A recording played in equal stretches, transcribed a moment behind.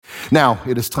Now,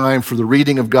 it is time for the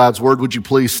reading of God's Word. Would you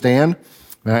please stand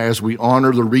as we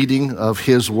honor the reading of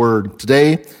His Word?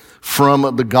 Today,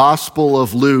 from the Gospel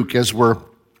of Luke, as we're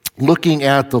looking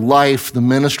at the life, the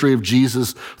ministry of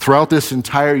Jesus throughout this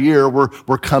entire year, we're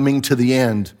coming to the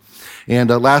end. And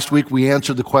last week we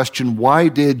answered the question, why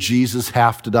did Jesus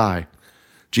have to die?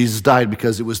 Jesus died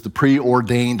because it was the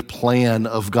preordained plan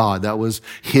of God. That was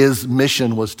His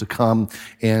mission, was to come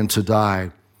and to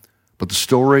die. But the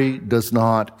story does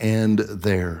not end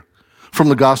there. From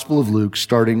the Gospel of Luke,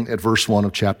 starting at verse 1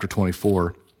 of chapter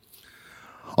 24.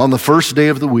 On the first day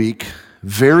of the week,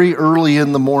 very early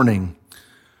in the morning,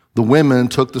 the women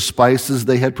took the spices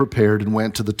they had prepared and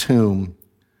went to the tomb.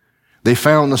 They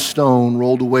found the stone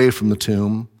rolled away from the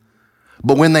tomb,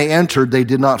 but when they entered, they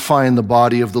did not find the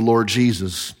body of the Lord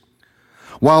Jesus.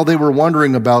 While they were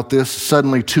wondering about this,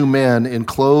 suddenly two men in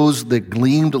clothes that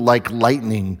gleamed like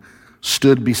lightning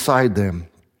stood beside them.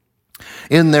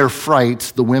 In their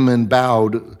fright, the women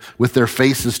bowed with their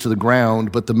faces to the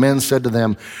ground, but the men said to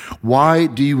them, "Why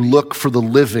do you look for the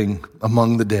living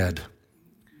among the dead?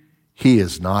 He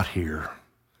is not here.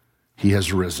 He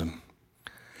has risen.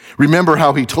 Remember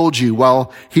how he told you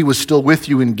while he was still with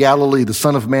you in Galilee, the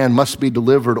Son of Man must be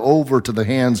delivered over to the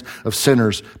hands of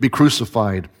sinners, be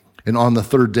crucified, and on the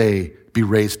third day be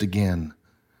raised again."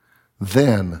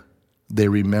 Then they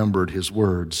remembered his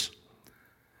words.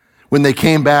 When they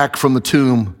came back from the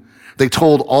tomb, they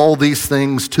told all these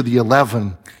things to the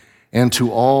 11 and to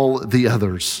all the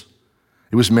others.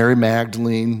 It was Mary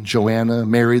Magdalene, Joanna,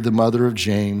 Mary the mother of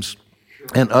James,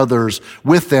 and others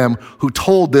with them who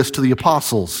told this to the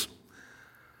apostles.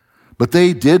 But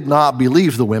they did not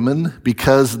believe the women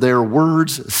because their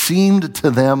words seemed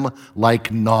to them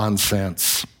like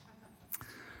nonsense.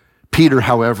 Peter,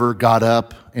 however, got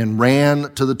up and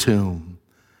ran to the tomb.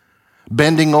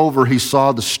 Bending over, he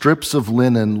saw the strips of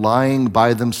linen lying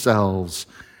by themselves,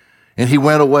 and he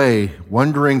went away,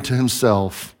 wondering to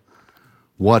himself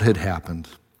what had happened.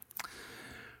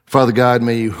 Father God,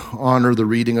 may you honor the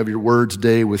reading of your word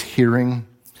today with hearing,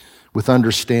 with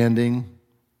understanding,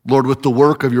 Lord, with the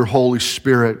work of your Holy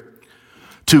Spirit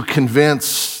to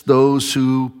convince those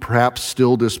who perhaps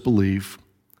still disbelieve,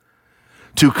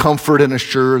 to comfort and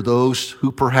assure those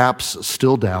who perhaps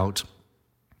still doubt,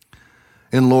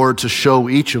 and Lord, to show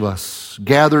each of us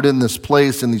gathered in this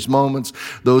place in these moments,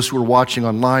 those who are watching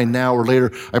online now or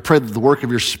later, I pray that the work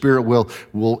of your Spirit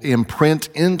will imprint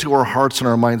into our hearts and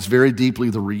our minds very deeply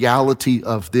the reality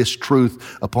of this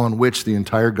truth upon which the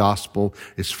entire gospel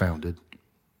is founded,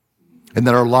 and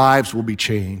that our lives will be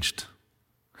changed.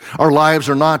 Our lives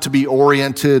are not to be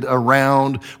oriented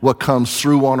around what comes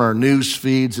through on our news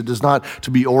feeds. It is not to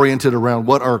be oriented around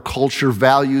what our culture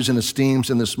values and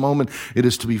esteems in this moment. It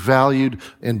is to be valued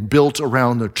and built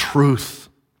around the truth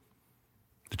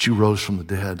that you rose from the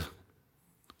dead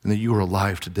and that you are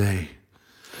alive today.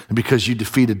 And because you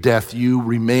defeated death, you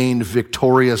remained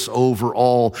victorious over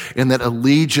all, and that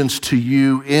allegiance to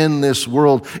you in this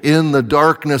world, in the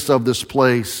darkness of this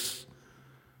place,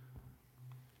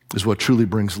 is what truly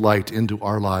brings light into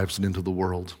our lives and into the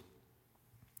world.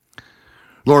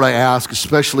 Lord, I ask,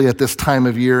 especially at this time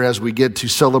of year as we get to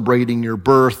celebrating your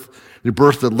birth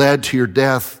that led to your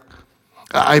death,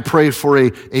 I pray for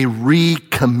a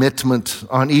recommitment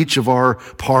on each of our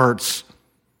parts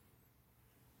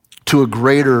to a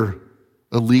greater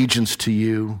allegiance to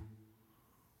you,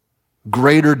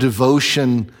 greater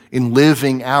devotion in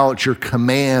living out your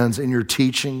commands and your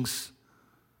teachings.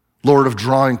 Lord, of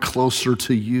drawing closer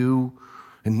to you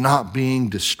and not being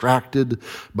distracted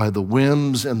by the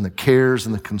whims and the cares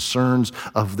and the concerns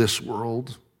of this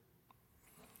world.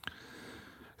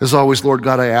 As always, Lord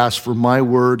God, I ask for my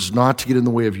words not to get in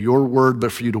the way of your word,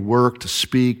 but for you to work, to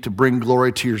speak, to bring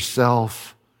glory to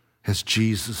yourself as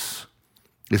Jesus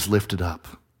is lifted up.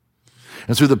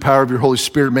 And through the power of your Holy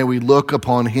Spirit, may we look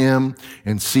upon him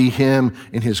and see him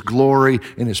in his glory,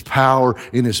 in his power,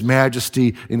 in his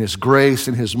majesty, in his grace,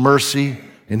 in his mercy,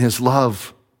 in his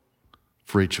love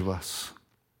for each of us.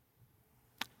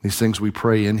 These things we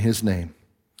pray in his name,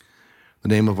 the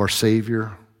name of our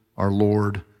Savior, our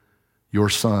Lord, your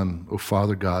Son, O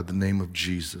Father God, the name of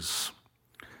Jesus.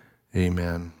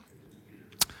 Amen.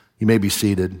 You may be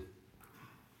seated.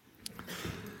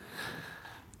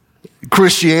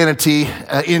 Christianity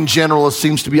in general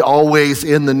seems to be always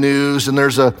in the news, and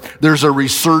there's a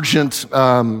resurgent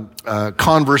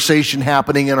conversation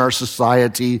happening in our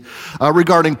society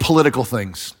regarding political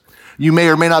things. You may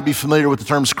or may not be familiar with the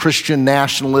terms Christian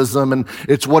nationalism, and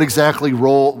it's what is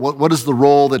the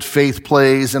role that faith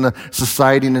plays in a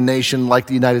society and a nation like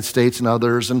the United States and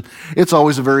others. And it's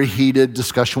always a very heated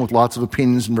discussion with lots of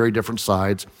opinions and very different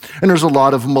sides. And there's a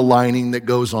lot of maligning that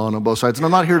goes on both sides. And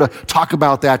I'm not here to talk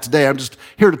about that today. I'm just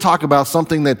here to talk about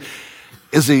something that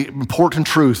is an important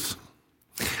truth.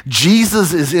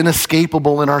 Jesus is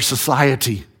inescapable in our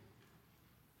society.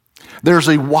 There's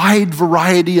a wide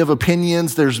variety of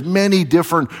opinions. There's many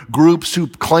different groups who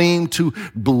claim to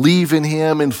believe in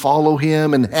him and follow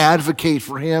him and advocate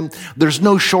for him. There's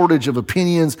no shortage of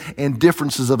opinions and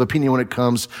differences of opinion when it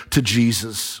comes to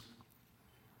Jesus.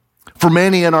 For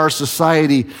many in our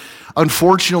society,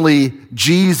 unfortunately,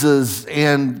 Jesus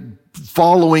and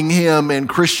following him and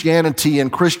Christianity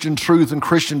and Christian truth and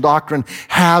Christian doctrine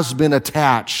has been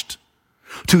attached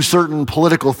to certain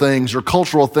political things or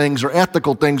cultural things or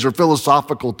ethical things or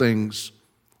philosophical things.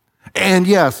 And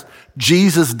yes,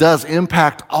 Jesus does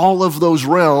impact all of those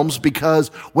realms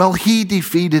because, well, he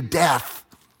defeated death.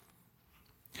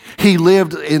 He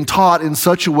lived and taught in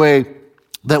such a way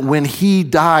that when he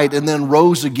died and then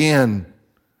rose again,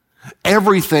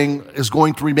 everything is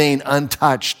going to remain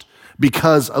untouched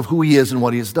because of who he is and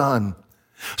what he has done.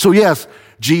 So yes,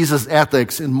 Jesus'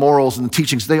 ethics and morals and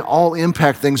teachings, they all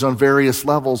impact things on various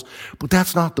levels, but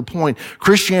that's not the point.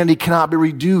 Christianity cannot be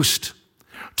reduced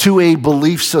to a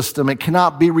belief system. It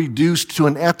cannot be reduced to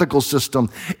an ethical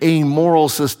system, a moral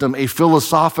system, a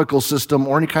philosophical system,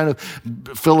 or any kind of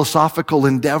philosophical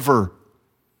endeavor.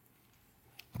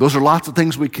 Those are lots of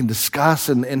things we can discuss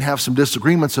and have some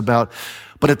disagreements about,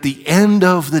 but at the end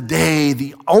of the day,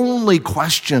 the only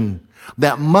question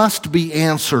that must be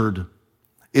answered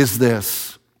is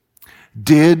this: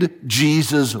 did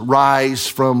Jesus rise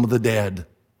from the dead?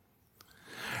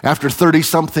 After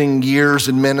 30-something years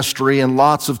in ministry and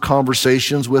lots of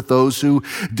conversations with those who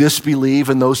disbelieve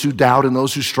and those who doubt and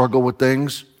those who struggle with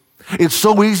things, it's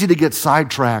so easy to get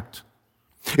sidetracked.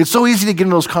 It's so easy to get in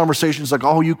those conversations like,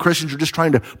 oh, you Christians are just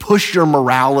trying to push your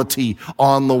morality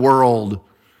on the world.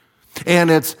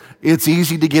 And it's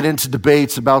easy to get into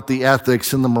debates about the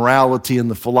ethics and the morality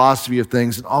and the philosophy of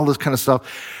things and all this kind of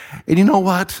stuff. And you know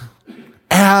what?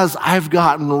 As I've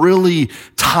gotten really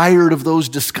tired of those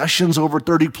discussions over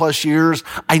 30 plus years,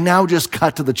 I now just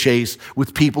cut to the chase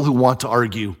with people who want to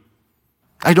argue.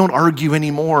 I don't argue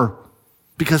anymore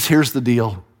because here's the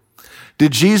deal.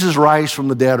 Did Jesus rise from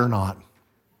the dead or not?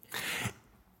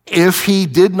 If he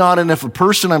did not, and if a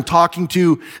person I'm talking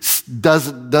to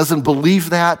doesn't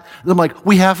believe that, then I'm like,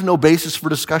 we have no basis for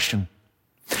discussion.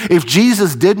 If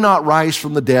Jesus did not rise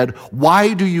from the dead,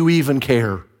 why do you even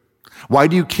care? Why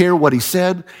do you care what he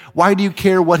said? Why do you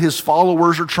care what his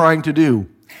followers are trying to do?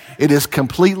 It is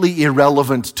completely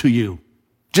irrelevant to you.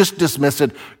 Just dismiss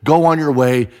it. Go on your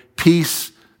way.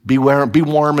 Peace, be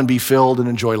warm and be filled and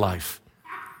enjoy life.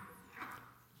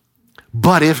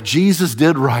 But if Jesus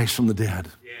did rise from the dead,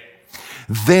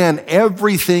 then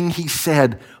everything he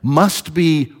said must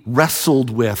be wrestled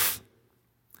with.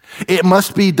 It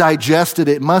must be digested.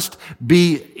 It must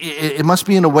be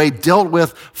in a way dealt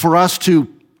with for us to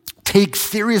take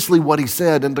seriously what he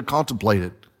said and to contemplate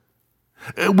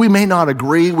it. We may not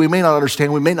agree, we may not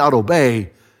understand, we may not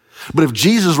obey, but if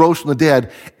Jesus rose from the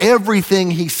dead,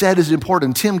 everything he said is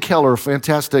important. Tim Keller, a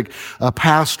fantastic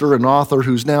pastor and author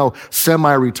who's now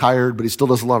semi-retired, but he still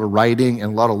does a lot of writing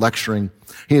and a lot of lecturing.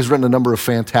 He has written a number of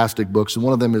fantastic books, and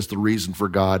one of them is The Reason for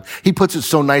God. He puts it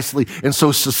so nicely and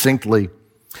so succinctly.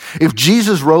 If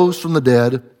Jesus rose from the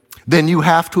dead, then you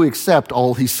have to accept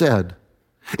all he said.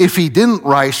 If he didn't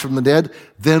rise from the dead,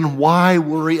 then why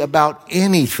worry about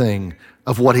anything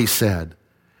of what he said?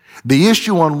 The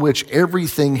issue on which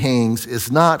everything hangs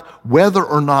is not whether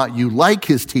or not you like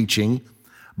his teaching,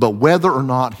 but whether or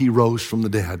not he rose from the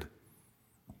dead.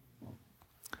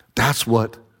 That's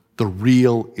what the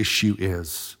real issue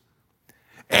is.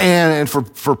 And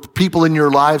for people in your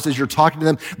lives, as you're talking to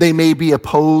them, they may be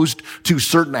opposed to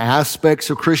certain aspects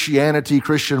of Christianity,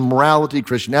 Christian morality,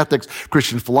 Christian ethics,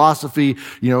 Christian philosophy,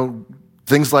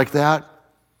 things like that.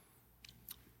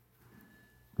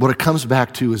 What it comes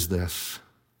back to is this: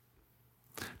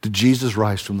 did Jesus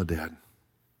rise from the dead?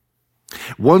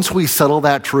 Once we settle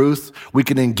that truth, we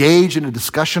can engage in a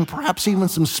discussion, perhaps even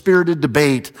some spirited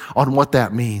debate on what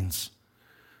that means.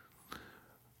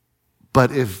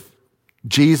 But if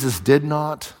Jesus did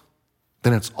not,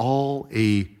 then it's all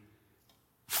a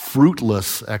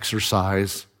fruitless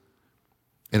exercise,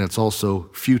 and it's also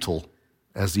futile,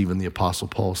 as even the Apostle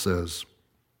Paul says.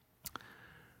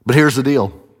 But here's the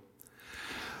deal.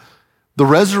 The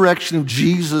resurrection of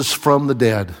Jesus from the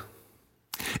dead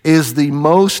is the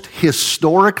most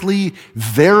historically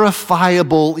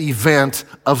verifiable event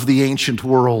of the ancient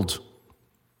world.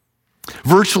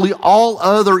 Virtually all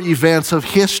other events of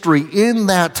history in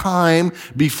that time,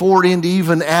 before and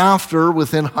even after,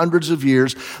 within hundreds of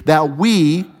years, that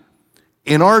we,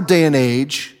 in our day and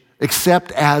age,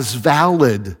 accept as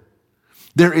valid.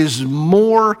 There is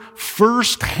more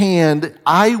firsthand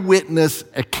eyewitness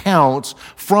accounts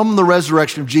from the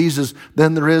resurrection of Jesus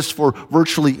than there is for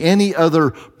virtually any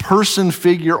other person,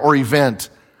 figure, or event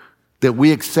that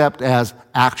we accept as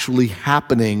actually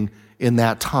happening in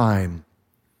that time.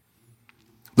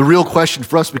 The real question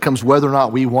for us becomes whether or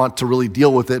not we want to really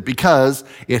deal with it, because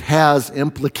it has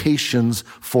implications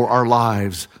for our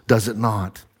lives, does it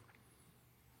not?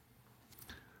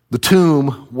 The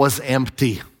tomb was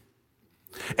empty.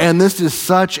 And this is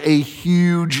such a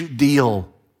huge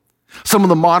deal. Some of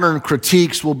the modern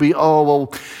critiques will be, oh,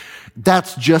 well,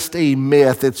 that's just a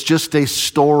myth. It's just a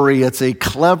story. It's a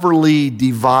cleverly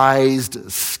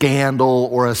devised scandal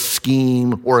or a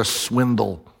scheme or a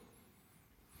swindle.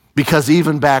 Because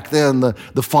even back then,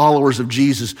 the followers of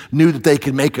Jesus knew that they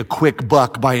could make a quick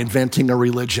buck by inventing a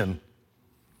religion.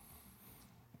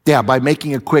 Yeah, by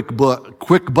making a quick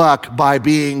buck by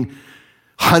being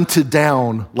hunted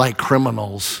down like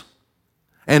criminals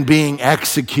and being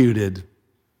executed,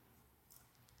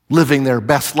 living their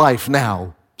best life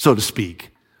now, so to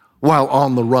speak, while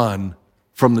on the run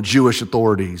from the Jewish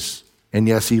authorities and,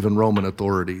 yes, even Roman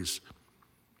authorities.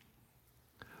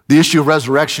 The issue of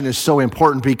resurrection is so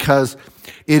important because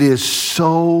it is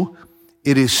so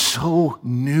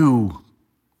new.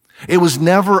 It was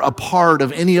never a part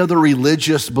of any other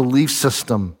religious belief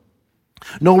system.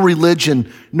 No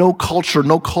religion, no culture,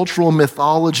 no cultural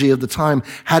mythology of the time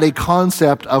had a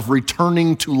concept of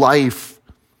returning to life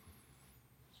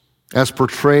as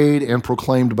portrayed and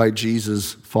proclaimed by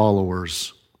Jesus'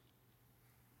 followers.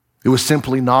 It was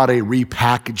simply not a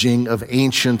repackaging of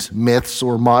ancient myths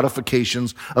or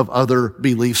modifications of other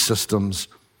belief systems.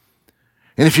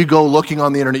 And if you go looking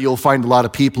on the internet, you'll find a lot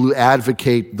of people who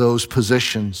advocate those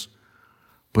positions,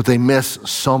 but they miss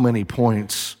so many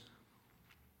points.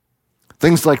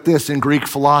 Things like this in Greek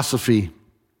philosophy.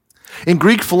 In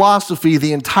Greek philosophy,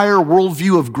 the entire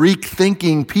worldview of Greek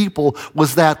thinking people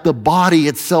was that the body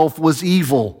itself was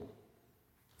evil.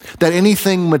 That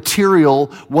anything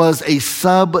material was a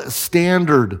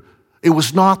substandard. It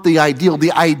was not the ideal.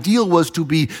 The ideal was to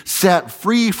be set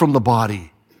free from the body.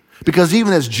 Because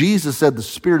even as Jesus said, the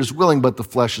spirit is willing, but the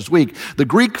flesh is weak, the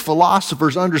Greek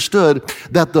philosophers understood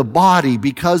that the body,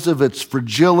 because of its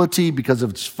fragility, because of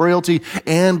its frailty,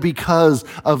 and because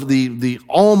of the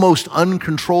almost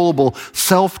uncontrollable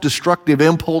self-destructive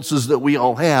impulses that we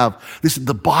all have,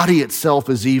 the body itself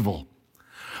is evil.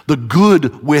 The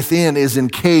good within is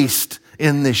encased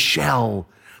in this shell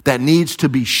that needs to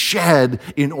be shed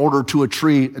in order to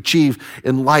achieve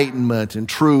enlightenment and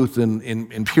truth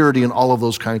and purity and all of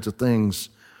those kinds of things.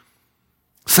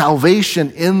 Salvation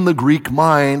in the Greek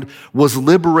mind was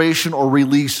liberation or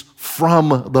release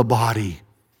from the body.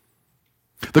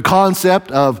 The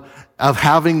concept of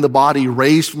having the body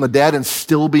raised from the dead and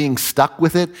still being stuck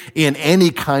with it in any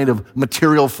kind of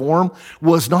material form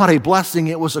was not a blessing,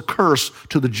 it was a curse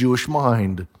to the Jewish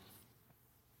mind.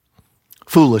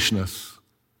 Foolishness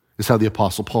is how the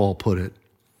Apostle Paul put it.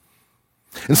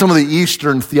 In some of the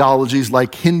Eastern theologies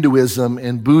like Hinduism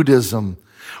and Buddhism,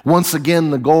 once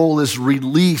again, the goal is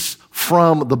release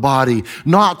from the body,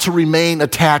 not to remain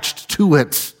attached to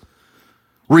it.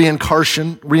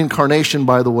 Reincarnation,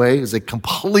 by the way, is a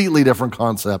completely different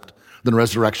concept than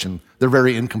resurrection. They're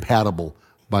very incompatible,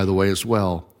 by the way, as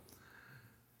well.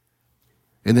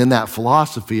 And in that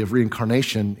philosophy of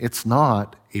reincarnation, it's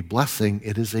not a blessing,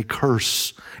 it is a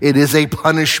curse. It is a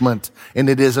punishment, and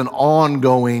it is an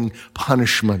ongoing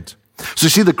punishment. So you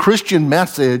see, the Christian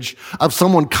message of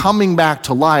someone coming back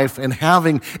to life and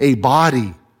having a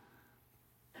body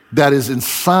that is in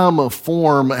some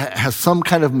form, has some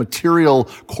kind of material,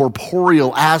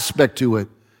 corporeal aspect to it.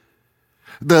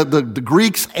 The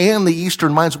Greeks and the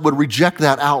Eastern minds would reject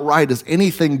that outright as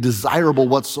anything desirable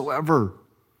whatsoever.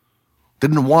 They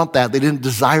didn't want that. They didn't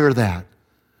desire that.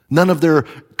 None of their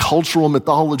cultural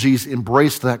mythologies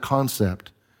embraced that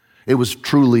concept. It was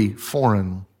truly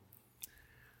foreign.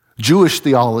 Jewish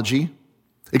theology,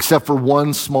 except for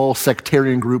one small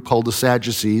sectarian group called the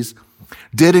Sadducees,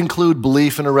 did include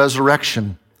belief in a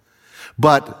resurrection.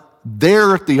 But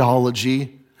their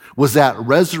theology was that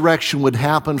resurrection would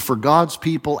happen for God's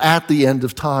people at the end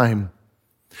of time.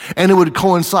 And it would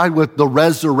coincide with the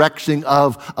resurrection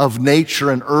of nature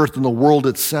and earth and the world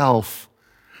itself.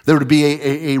 There would be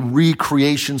a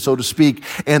recreation, so to speak.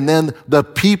 And then the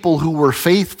people who were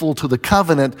faithful to the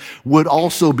covenant would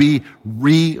also be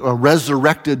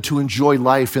resurrected to enjoy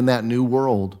life in that new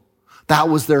world. That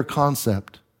was their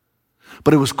concept.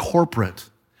 But it was corporate,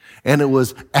 and it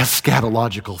was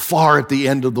eschatological, far at the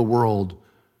end of the world.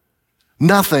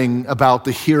 Nothing about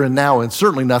the here and now, and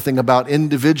certainly nothing about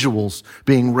individuals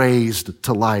being raised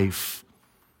to life.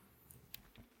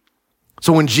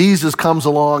 So when Jesus comes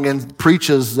along and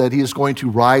preaches that he is going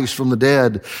to rise from the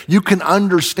dead, you can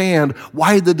understand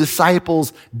why the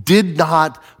disciples did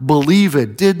not believe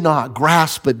it, did not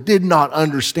grasp it, did not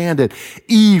understand it,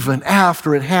 even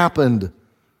after it happened.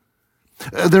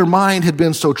 Their mind had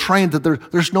been so trained that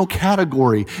there's no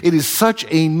category. It is such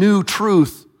a new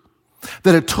truth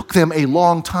that it took them a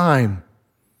long time,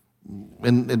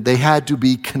 and they had to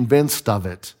be convinced of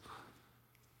it.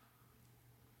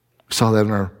 We saw that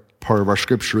in our part of our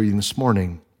scripture reading this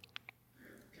morning.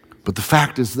 But the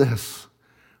fact is this: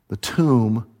 the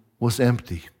tomb was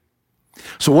empty.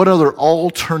 So what other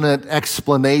alternate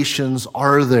explanations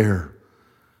are there?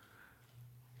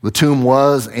 The tomb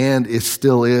was, and it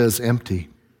still is, empty.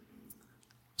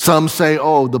 Some say,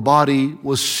 oh, the body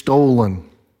was stolen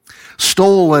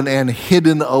and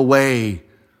hidden away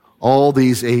all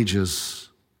these ages.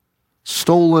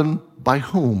 Stolen by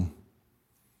whom?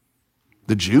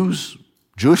 The Jewish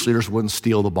leaders wouldn't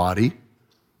steal the body.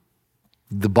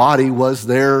 The body was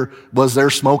their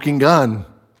smoking gun.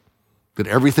 That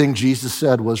everything Jesus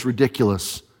said was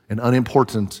ridiculous and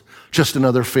unimportant, just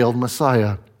another failed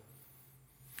Messiah.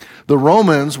 The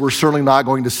Romans were certainly not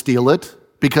going to steal it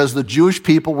because the Jewish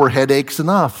people were headaches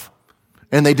enough,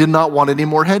 and they did not want any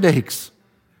more headaches.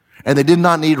 And they did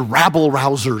not need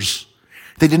rabble-rousers.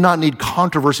 They did not need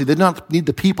controversy. They did not need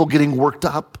the people getting worked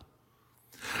up.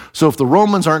 So if the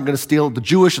Romans aren't going to steal it, the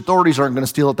Jewish authorities aren't going to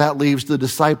steal it, that leaves the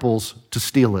disciples to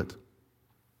steal it.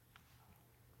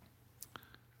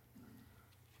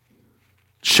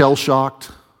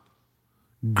 Shell-shocked,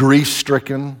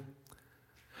 grief-stricken,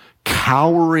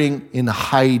 cowering in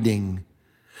hiding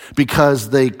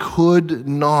because they could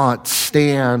not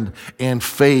stand and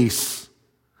face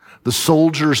the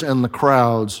soldiers and the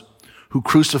crowds who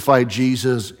crucified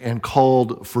Jesus and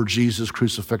called for Jesus'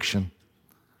 crucifixion.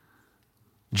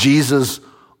 Jesus'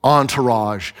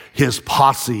 entourage, his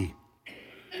posse,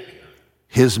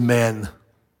 his men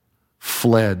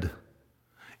fled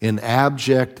in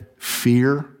abject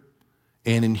fear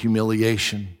and in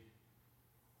humiliation.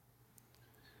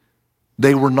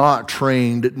 They were not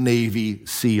trained Navy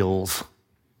SEALs.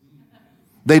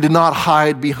 They did not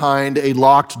hide behind a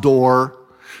locked door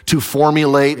to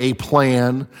formulate a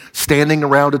plan, standing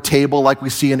around a table like we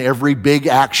see in every big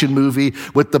action movie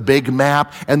with the big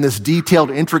map and this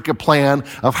detailed, intricate plan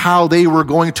of how they were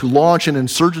going to launch an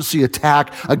insurgency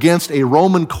attack against a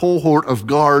Roman cohort of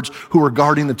guards who were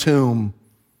guarding the tomb.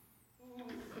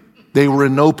 They were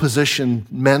in no position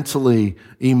mentally,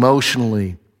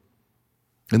 emotionally.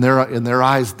 In their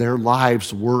eyes, their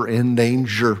lives were in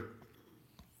danger.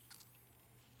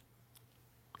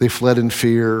 They fled in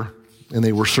fear, and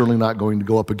they were certainly not going to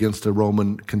go up against a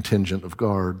Roman contingent of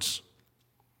guards.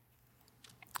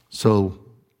 So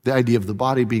the idea of the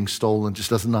body being stolen just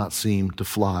does not seem to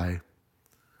fly.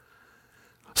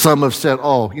 Some have said,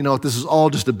 this is all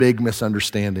just a big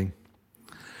misunderstanding.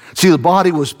 See, the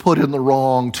body was put in the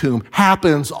wrong tomb.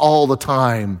 Happens all the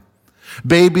time.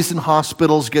 Babies in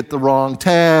hospitals get the wrong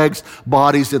tags.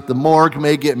 Bodies at the morgue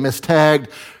may get mistagged.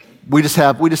 We just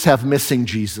have missing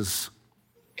Jesus.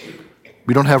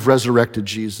 We don't have resurrected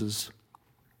Jesus.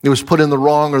 It was put in the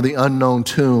wrong or the unknown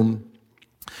tomb.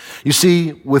 You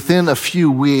see, within a few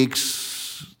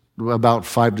weeks, about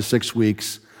 5 to 6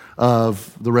 weeks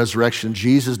of the resurrection,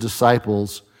 Jesus'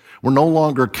 disciples were no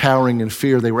longer cowering in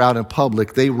fear. They were out in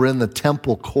public. They were in the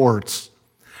temple courts.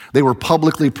 They were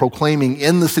publicly proclaiming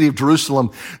in the city of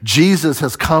Jerusalem, Jesus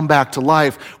has come back to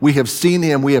life. We have seen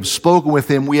him. We have spoken with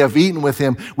him. We have eaten with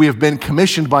him. We have been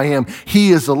commissioned by him.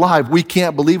 He is alive. We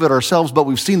can't believe it ourselves, but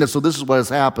we've seen it, so this is what has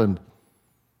happened.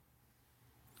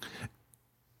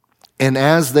 And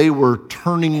as they were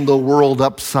turning the world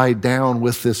upside down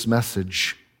with this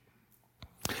message,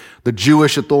 the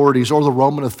Jewish authorities or the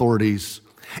Roman authorities,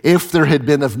 if there had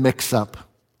been a mix-up,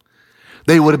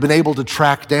 they would have been able to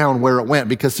track down where it went.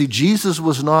 Because, see, Jesus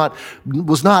was not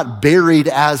buried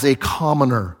as a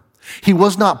commoner. He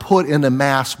was not put in a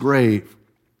mass grave.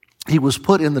 He was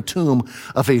put in the tomb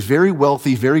of a very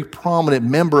wealthy, very prominent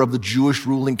member of the Jewish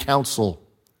ruling council.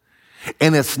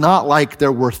 And it's not like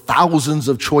there were thousands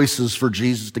of choices for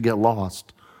Jesus to get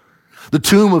lost. The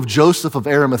tomb of Joseph of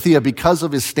Arimathea, because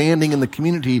of his standing in the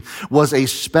community, was a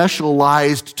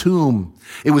specialized tomb.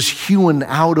 It was hewn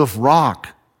out of rock.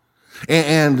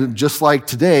 And just like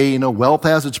today, wealth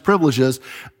has its privileges.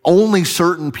 Only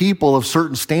certain people of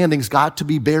certain standings got to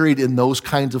be buried in those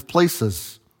kinds of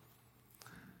places.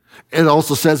 It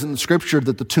also says in the scripture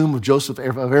that the tomb of Joseph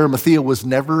of Arimathea was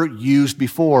never used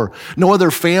before. No other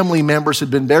family members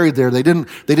had been buried there. They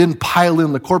didn't pile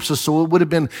in the corpses, so it would have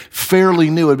been fairly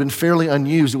new. It would have been fairly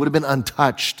unused. It would have been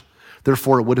untouched.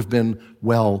 Therefore, it would have been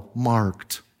well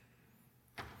marked.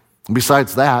 And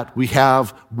besides that, we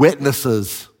have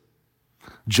witnesses.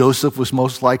 Joseph was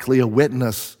most likely a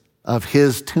witness of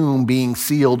his tomb being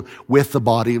sealed with the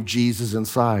body of Jesus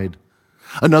inside.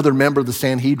 Another member of the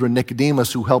Sanhedrin,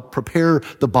 Nicodemus, who helped prepare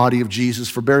the body of Jesus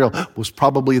for burial, was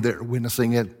probably there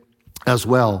witnessing it as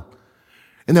well.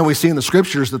 And then we see in the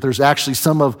scriptures that there's actually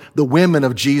some of the women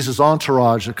of Jesus'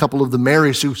 entourage, a couple of the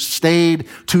Marys who stayed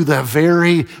to the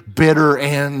very bitter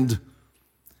end.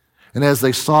 And as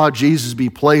they saw Jesus be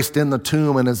placed in the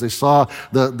tomb, and as they saw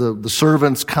the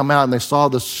servants come out and they saw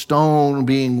the stone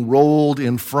being rolled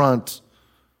in front,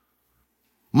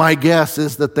 my guess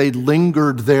is that they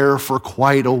lingered there for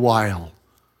quite a while,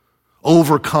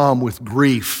 overcome with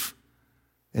grief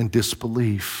and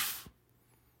disbelief.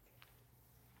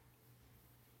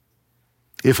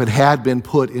 If it had been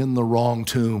put in the wrong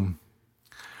tomb,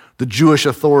 the Jewish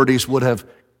authorities would have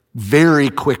very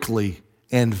quickly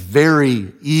and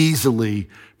very easily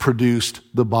produced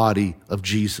the body of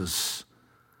Jesus.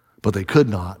 But they could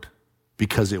not,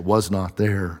 because it was not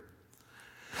there.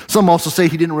 Some also say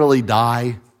he didn't really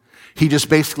die. He just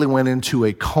basically went into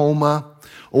a coma,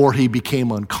 or he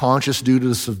became unconscious due to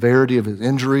the severity of his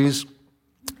injuries.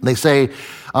 They say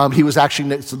he was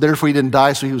actually, so therefore he didn't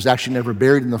die, so he was actually never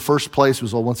buried in the first place. It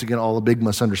was once again all a big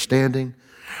misunderstanding.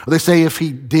 They say if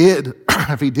he did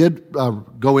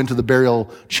go into the burial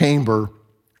chamber,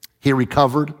 he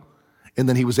recovered, and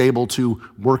then he was able to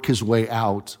work his way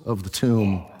out of the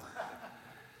tomb.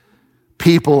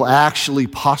 People actually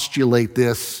postulate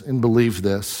this and believe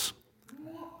this.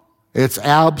 It's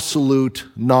absolute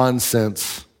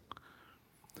nonsense,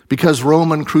 because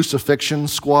Roman crucifixion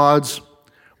squads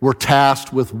were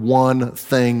tasked with one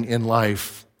thing in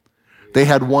life. They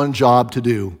had one job to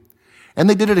do, and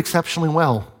they did it exceptionally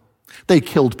well. They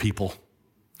killed people.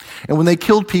 And when they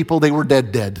killed people, they were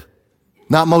dead.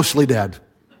 Not mostly dead.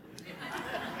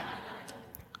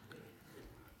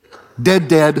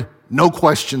 Dead, no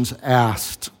questions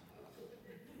asked.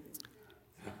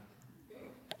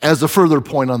 As a further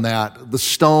point on that, the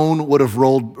stone would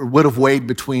have weighed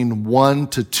between 1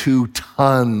 to 2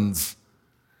 tons.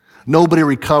 Nobody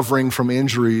recovering from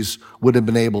injuries would have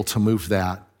been able to move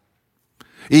that.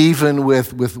 Even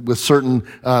with certain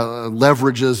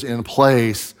leverages in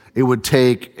place, it would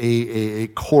take a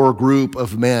core group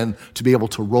of men to be able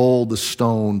to roll the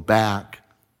stone back.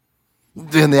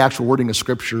 In the actual wording of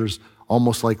scriptures,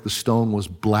 almost like the stone was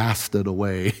blasted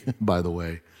away, by the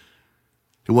way.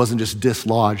 It wasn't just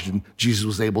dislodged, and Jesus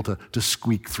was able to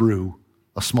squeak through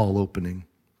a small opening.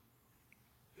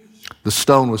 The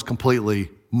stone was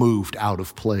completely moved out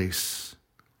of place.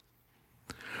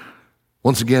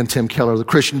 Once again, Tim Keller, the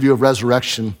Christian view of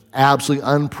resurrection, absolutely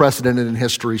unprecedented in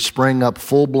history, sprang up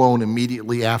full-blown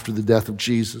immediately after the death of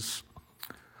Jesus.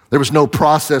 There was no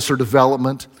process or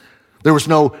development. There was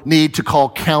no need to call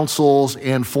councils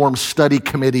and form study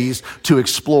committees to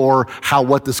explore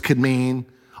what this could mean.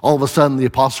 All of a sudden, the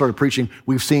apostles started preaching,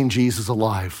 we've seen Jesus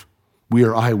alive. We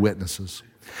are eyewitnesses.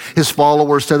 His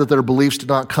followers said that their beliefs did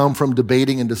not come from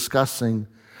debating and discussing.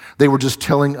 They were just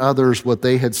telling others what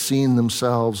they had seen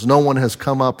themselves. No one has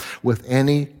come up with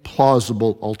any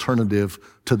plausible alternative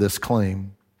to this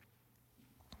claim.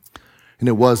 And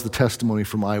it was the testimony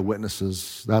from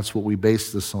eyewitnesses. That's what we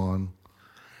base this on.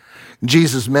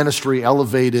 Jesus' ministry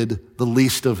elevated the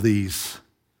least of these.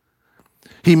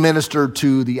 He ministered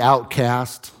to the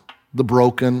outcast, the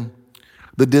broken,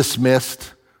 the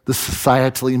dismissed, the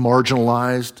societally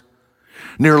marginalized.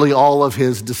 Nearly all of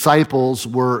his disciples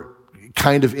were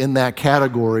kind of in that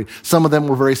category. Some of them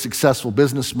were very successful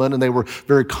businessmen, and they were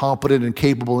very competent and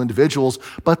capable individuals,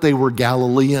 but they were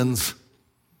Galileans.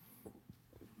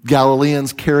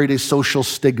 Galileans carried a social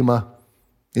stigma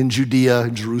in Judea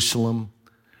and Jerusalem.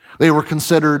 They were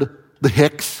considered the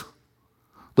hicks,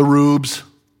 the rubes,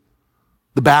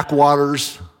 the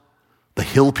backwaters, the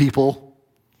hill people.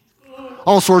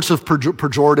 All sorts of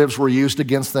pejoratives were used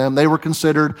against them. They were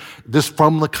considered just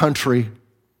from the country,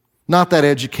 not that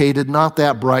educated, not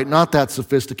that bright, not that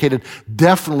sophisticated,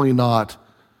 definitely not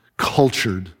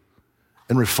cultured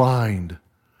and refined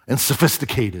and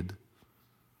sophisticated.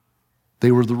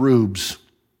 They were the rubes.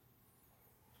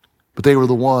 But they were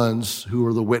the ones who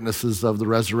were the witnesses of the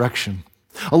resurrection,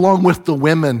 along with the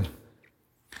women.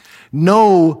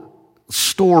 No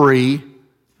story,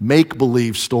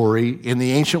 make-believe story in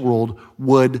the ancient world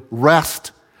would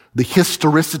rest the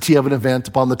historicity of an event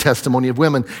upon the testimony of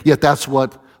women, yet that's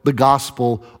what the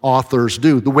gospel authors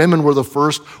do. The women were the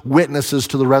first witnesses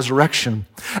to the resurrection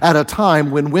at a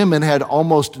time when women had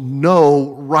almost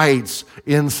no rights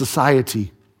in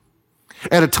society,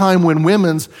 at a time when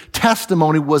women's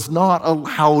testimony was not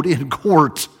allowed in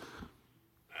court.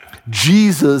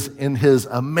 Jesus, in his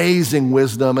amazing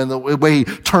wisdom and the way he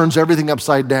turns everything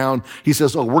upside down, he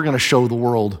says, we're going to show the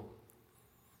world.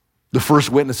 The first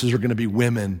witnesses are going to be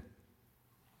women.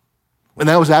 And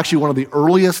that was actually one of the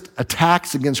earliest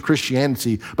attacks against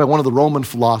Christianity by one of the Roman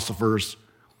philosophers.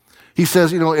 He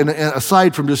says, and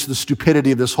aside from just the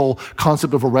stupidity of this whole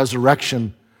concept of a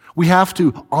resurrection, we have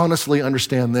to honestly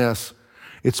understand this.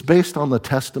 It's based on the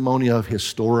testimony of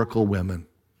historical women.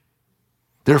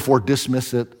 Therefore,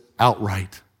 dismiss it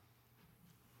outright.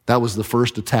 That was the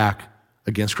first attack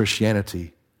against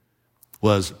Christianity,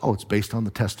 was, it's based on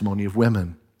the testimony of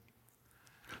women.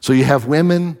 So you have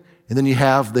women, and then you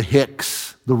have the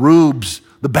Hicks, the Rubes,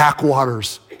 the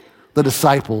backwaters, the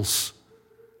disciples.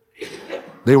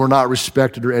 They were not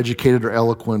respected or educated or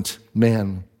eloquent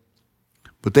men,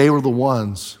 but they were the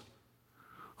ones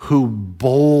who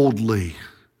boldly,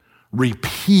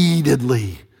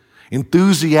 repeatedly,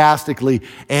 enthusiastically,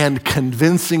 and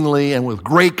convincingly, and with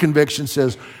great conviction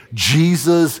says,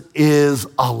 Jesus is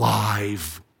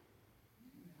alive.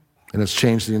 And it's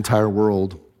changed the entire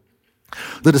world.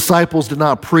 The disciples did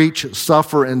not preach,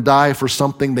 suffer, and die for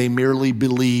something they merely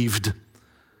believed.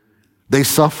 They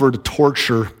suffered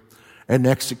torture and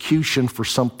execution for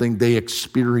something they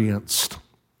experienced.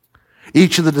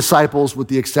 Each of the disciples, with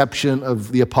the exception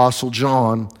of the Apostle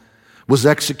John, was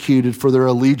executed for their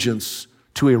allegiance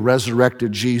to a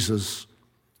resurrected Jesus.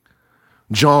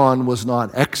 John was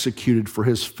not executed for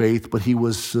his faith, but he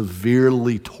was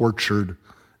severely tortured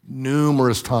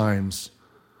numerous times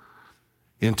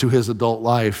into his adult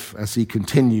life as he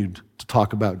continued to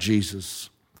talk about Jesus.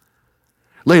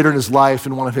 Later in his life,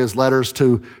 in one of his letters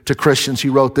to Christians, he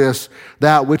wrote this,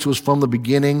 "That which was from the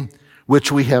beginning,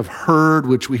 which we have heard,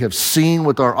 which we have seen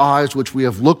with our eyes, which we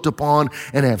have looked upon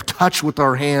and have touched with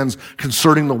our hands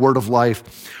concerning the word of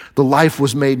life. The life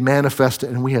was made manifest,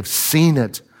 and we have seen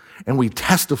it, and we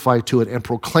testify to it and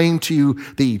proclaim to you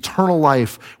the eternal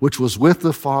life which was with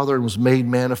the Father and was made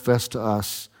manifest to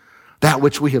us. That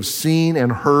which we have seen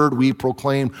and heard, we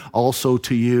proclaim also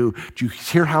to you." Do you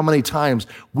hear how many times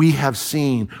we have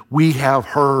seen, we have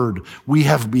heard, we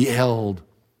have beheld?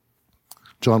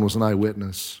 John was an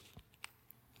eyewitness.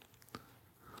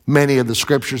 Many of the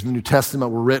scriptures in the New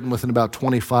Testament were written within about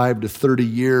 25 to 30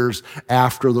 years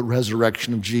after the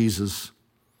resurrection of Jesus.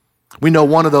 We know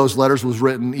one of those letters was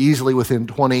written easily within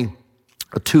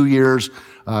 22 years,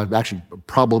 actually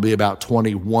probably about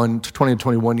 20 to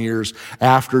 21 years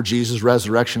after Jesus'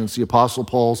 resurrection. It's the Apostle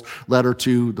Paul's letter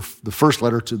to, the first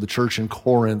letter to the church in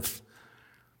Corinth.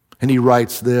 And he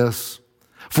writes this,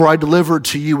 "For I delivered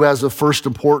to you as of first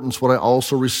importance what I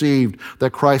also received,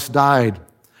 that Christ died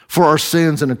for our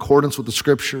sins in accordance with the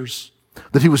Scriptures,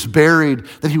 that he was buried,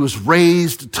 that he was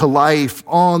raised to life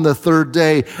on the third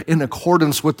day in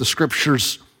accordance with the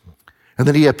Scriptures, and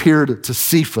that he appeared to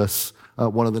Cephas,"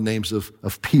 one of the names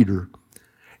of Peter,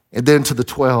 "and then to the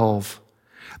 12.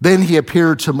 Then he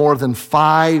appeared to more than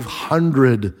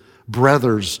 500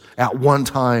 brothers at one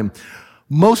time,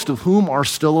 most of whom are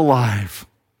still alive,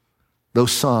 though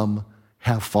some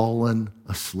have fallen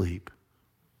asleep."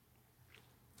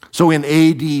 So in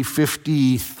AD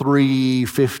 53,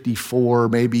 54,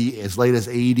 maybe as late as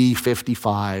AD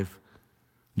 55,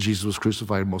 Jesus was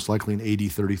crucified, most likely in AD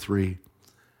 33.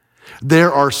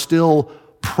 There are still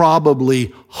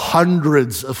probably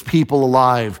hundreds of people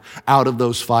alive out of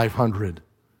those 500.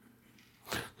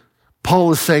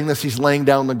 Paul is saying this, he's laying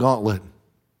down the gauntlet.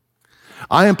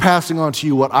 I am passing on to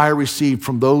you what I received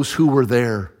from those who were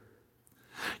there.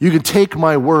 You can take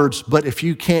my words, but if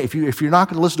you're not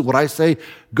going to listen to what I say,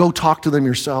 go talk to them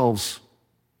yourselves.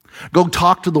 Go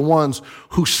talk to the ones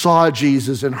who saw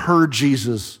Jesus and heard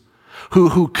Jesus,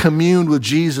 who communed with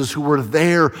Jesus, who were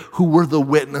there, who were the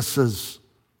witnesses.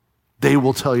 They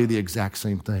will tell you the exact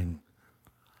same thing.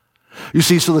 You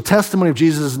see, so the testimony of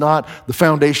Jesus is not the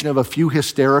foundation of a few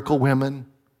hysterical women.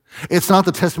 It's not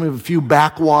the testimony of a few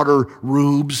backwater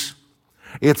rubes.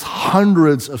 It's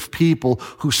hundreds of people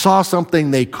who saw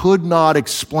something they could not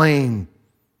explain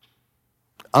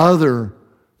other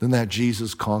than that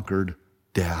Jesus conquered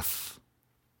death.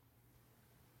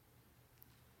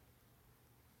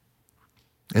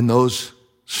 And those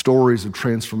stories of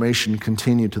transformation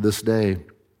continue to this day.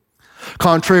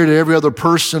 Contrary to every other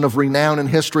person of renown in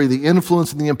history, the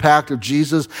influence and the impact of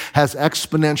Jesus has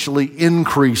exponentially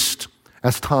increased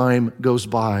as time goes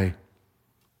by.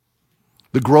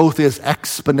 The growth is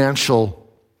exponential.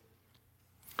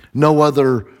 No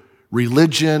other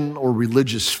religion or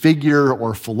religious figure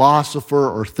or philosopher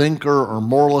or thinker or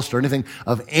moralist or anything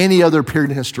of any other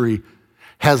period in history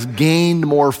has gained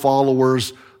more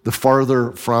followers the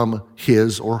farther from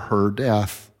his or her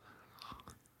death.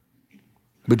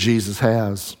 But Jesus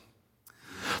has.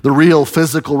 The real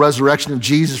physical resurrection of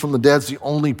Jesus from the dead is the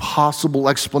only possible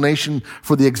explanation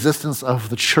for the existence of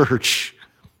the church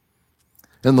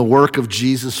and the work of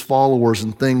Jesus' followers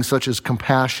in things such as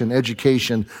compassion,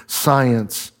 education,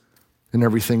 science, and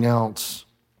everything else.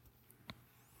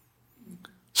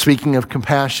 Speaking of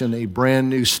compassion, a brand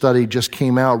new study just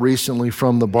came out recently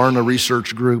from the Barna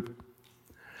Research Group.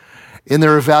 In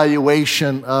their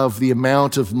evaluation of the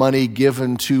amount of money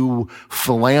given to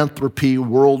philanthropy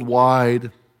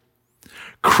worldwide,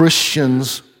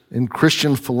 Christians and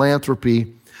Christian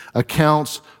philanthropy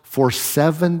accounts for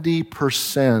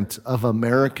 70% of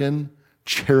American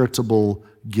charitable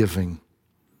giving.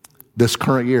 This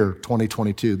current year,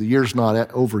 2022, the year's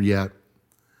not over yet.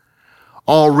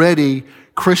 Already,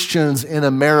 Christians in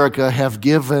America have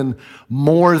given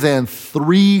more than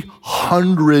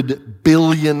 $300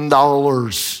 billion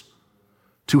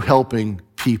to helping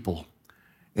people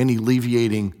and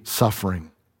alleviating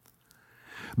suffering.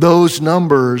 Those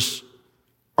numbers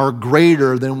are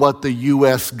greater than what the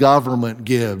U.S. government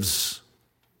gives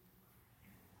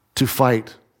to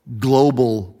fight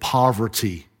global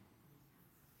poverty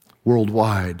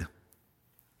worldwide.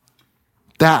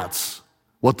 That's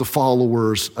what the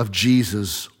followers of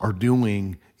Jesus are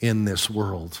doing in this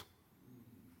world.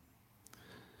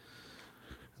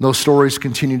 Those stories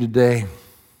continue today.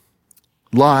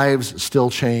 Lives still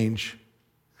change.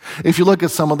 If you look at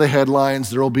some of the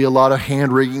headlines, there will be a lot of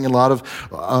hand-wringing,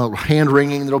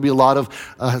 There'll be a lot of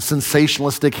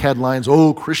sensationalistic headlines.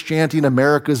 Oh, Christianity in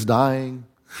America is dying.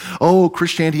 Oh,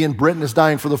 Christianity in Britain is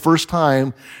dying. For the first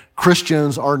time,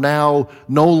 Christians are now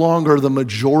no longer the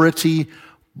majority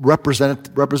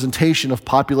representation of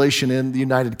population in the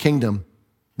United Kingdom.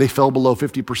 They fell below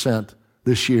 50%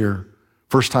 this year.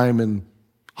 First time in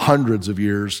hundreds of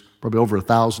years, probably over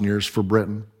 1,000 years for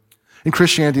Britain. In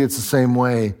Christianity, it's the same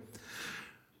way.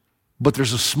 But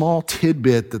there's a small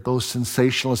tidbit that those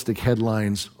sensationalistic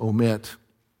headlines omit.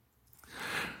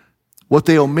 What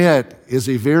they omit is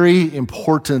a very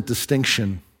important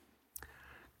distinction.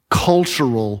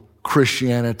 Cultural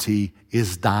Christianity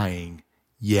is dying,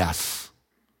 yes.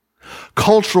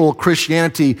 Cultural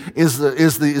Christianity is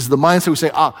the mindset we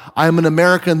say, I'm an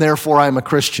American, therefore I'm a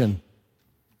Christian.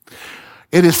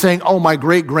 It is saying, oh, my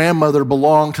great-grandmother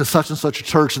belonged to such and such a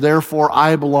church, therefore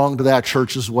I belong to that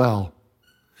church as well.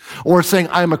 Or it's saying,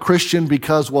 I'm a Christian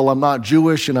because, well, I'm not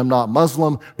Jewish and I'm not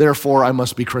Muslim, therefore I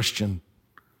must be Christian.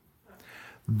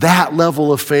 That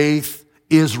level of faith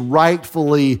is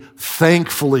rightfully,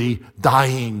 thankfully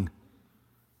dying.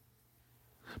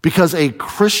 Because a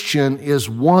Christian is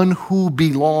one who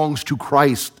belongs to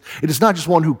Christ. It is not just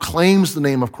one who claims the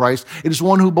name of Christ. It is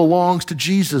one who belongs to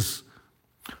Jesus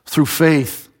through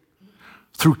faith,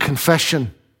 through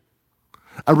confession,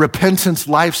 a repentance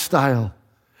lifestyle.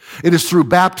 It is through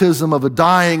baptism of a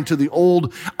dying to the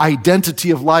old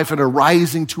identity of life and a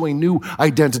rising to a new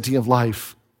identity of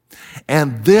life.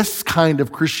 And this kind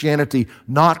of Christianity,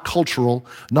 not cultural,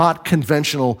 not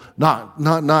conventional, not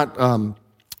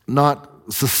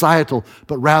societal,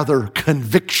 but rather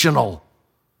convictional.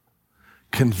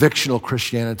 Convictional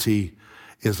Christianity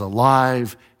is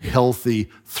alive, healthy,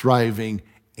 thriving,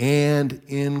 and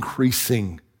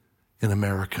increasing in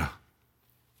America.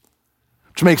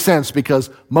 Which makes sense because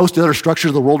most other structures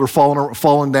of the world are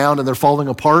falling down and they're falling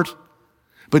apart.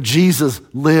 But Jesus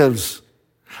lives.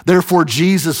 Therefore,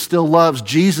 Jesus still loves.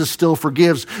 Jesus still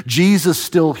forgives. Jesus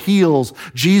still heals.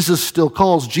 Jesus still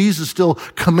calls. Jesus still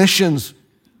commissions.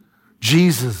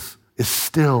 Jesus is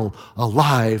still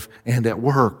alive and at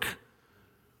work.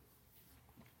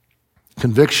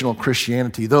 Convictional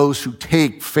Christianity, those who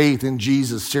take faith in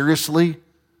Jesus seriously,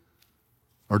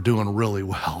 are doing really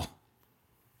well.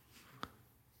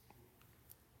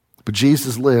 But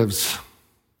Jesus lives.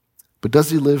 But does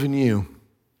he live in you?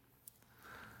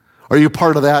 Are you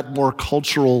part of that more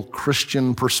cultural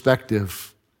Christian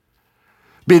perspective?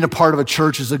 Being a part of a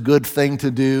church is a good thing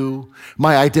to do.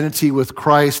 My identity with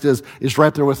Christ is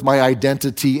right there with my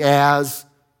identity as,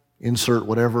 insert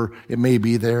whatever it may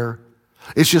be there.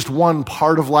 It's just one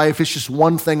part of life. It's just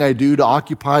one thing I do to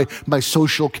occupy my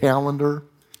social calendar.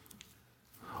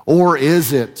 Or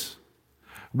is it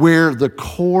where the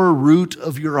core root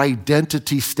of your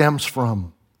identity stems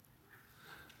from.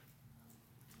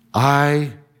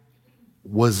 I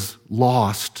was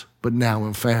lost, but now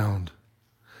am found.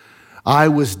 I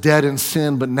was dead in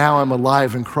sin, but now I'm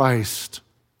alive in Christ.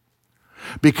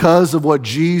 Because of what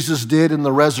Jesus did in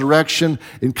the resurrection,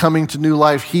 in coming to new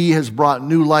life, he has brought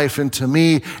new life into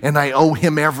me, and I owe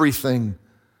him everything.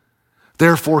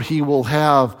 Therefore, he will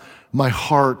have my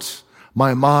heart,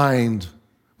 my mind,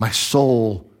 my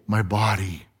soul, my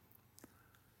body.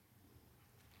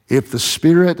 If the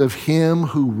Spirit of him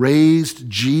who raised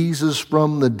Jesus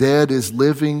from the dead is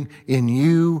living in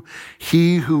you,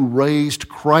 he who raised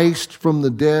Christ from the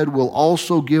dead will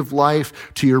also give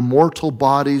life to your mortal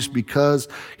bodies because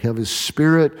of his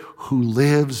Spirit who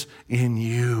lives in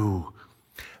you.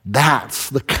 That's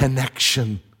the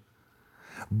connection.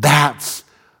 That's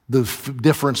the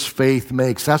difference faith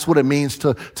makes. That's what it means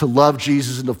to love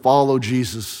Jesus and to follow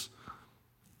Jesus.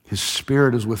 His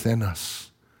Spirit is within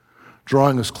us,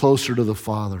 drawing us closer to the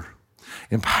Father,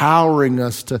 empowering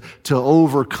us to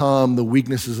overcome the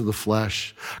weaknesses of the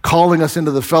flesh, calling us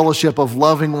into the fellowship of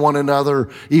loving one another,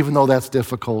 even though that's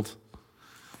difficult,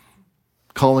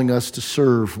 calling us to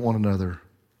serve one another,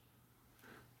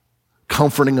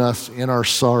 comforting us in our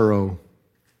sorrow,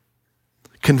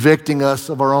 convicting us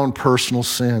of our own personal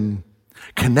sin,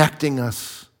 connecting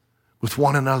us with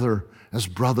one another as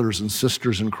brothers and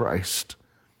sisters in Christ.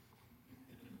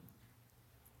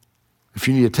 If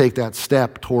you need to take that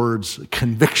step towards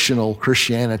convictional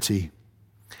Christianity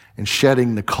and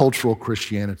shedding the cultural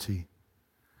Christianity,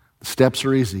 the steps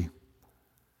are easy.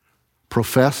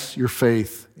 Profess your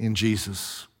faith in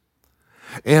Jesus.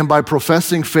 And by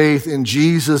professing faith in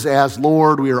Jesus as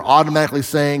Lord, we are automatically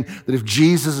saying that if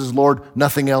Jesus is Lord,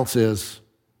 nothing else is.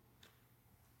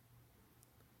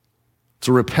 It's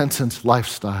a repentant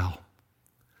lifestyle.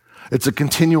 It's a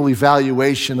continual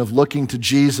evaluation of looking to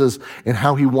Jesus and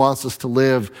how he wants us to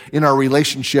live in our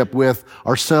relationship with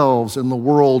ourselves and the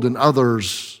world and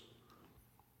others.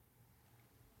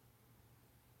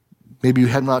 Maybe you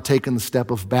have not taken the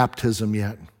step of baptism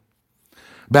yet.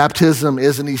 Baptism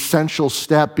is an essential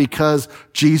step because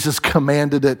Jesus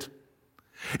commanded it.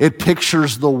 It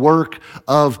pictures the work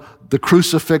of the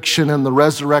crucifixion and the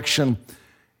resurrection,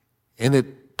 and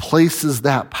it places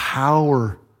that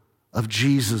power of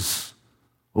Jesus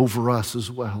over us as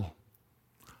well.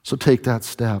 So take that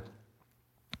step.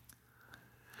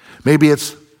 Maybe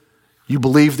it's you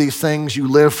believe these things, you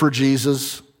live for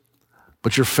Jesus,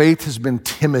 but your faith has been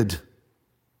timid.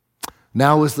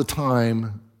 Now is the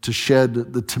time to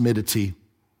shed the timidity.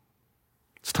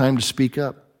 It's time to speak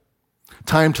up.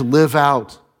 Time to live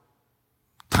out.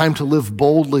 Time to live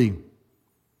boldly.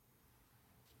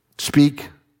 Speak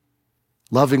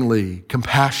lovingly,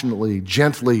 compassionately,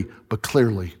 gently, but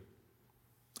clearly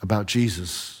about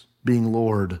Jesus being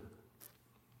Lord.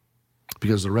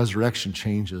 Because the resurrection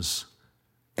changes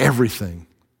everything,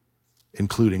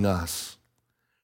 including us.